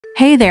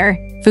Hey there,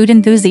 food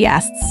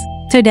enthusiasts!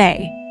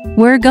 Today,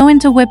 we're going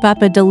to whip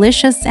up a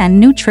delicious and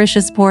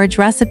nutritious porridge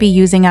recipe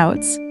using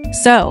oats.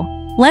 So,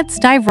 let's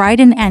dive right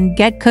in and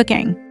get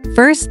cooking.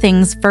 First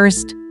things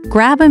first,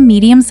 grab a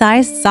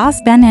medium-sized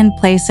saucepan and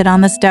place it on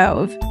the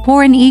stove.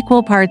 Pour in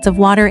equal parts of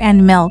water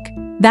and milk.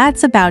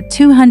 That's about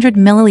 200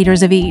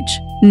 milliliters of each.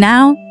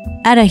 Now,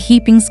 add a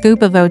heaping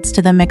scoop of oats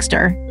to the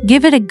mixture.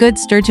 Give it a good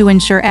stir to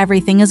ensure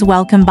everything is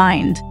well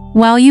combined.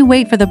 While you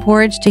wait for the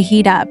porridge to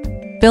heat up,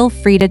 feel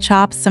free to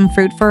chop some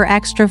fruit for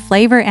extra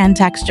flavor and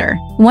texture.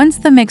 Once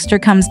the mixture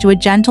comes to a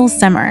gentle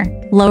simmer,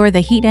 lower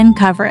the heat and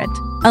cover it.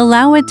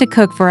 Allow it to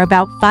cook for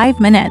about 5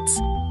 minutes,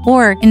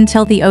 or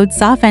until the oats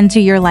soften to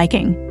your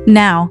liking.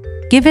 Now,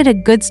 give it a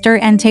good stir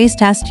and taste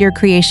test your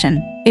creation.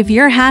 If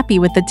you're happy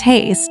with the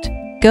taste,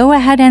 go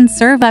ahead and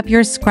serve up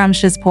your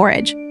scrumptious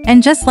porridge.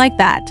 And just like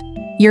that,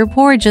 your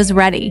porridge is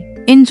ready.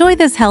 Enjoy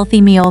this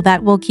healthy meal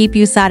that will keep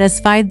you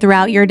satisfied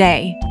throughout your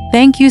day.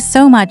 Thank you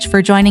so much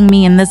for joining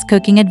me in this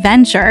cooking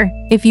adventure.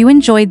 If you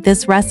enjoyed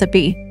this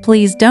recipe,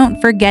 please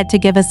don't forget to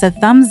give us a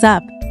thumbs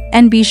up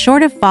and be sure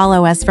to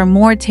follow us for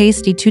more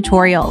tasty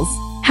tutorials.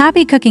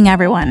 Happy cooking,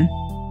 everyone!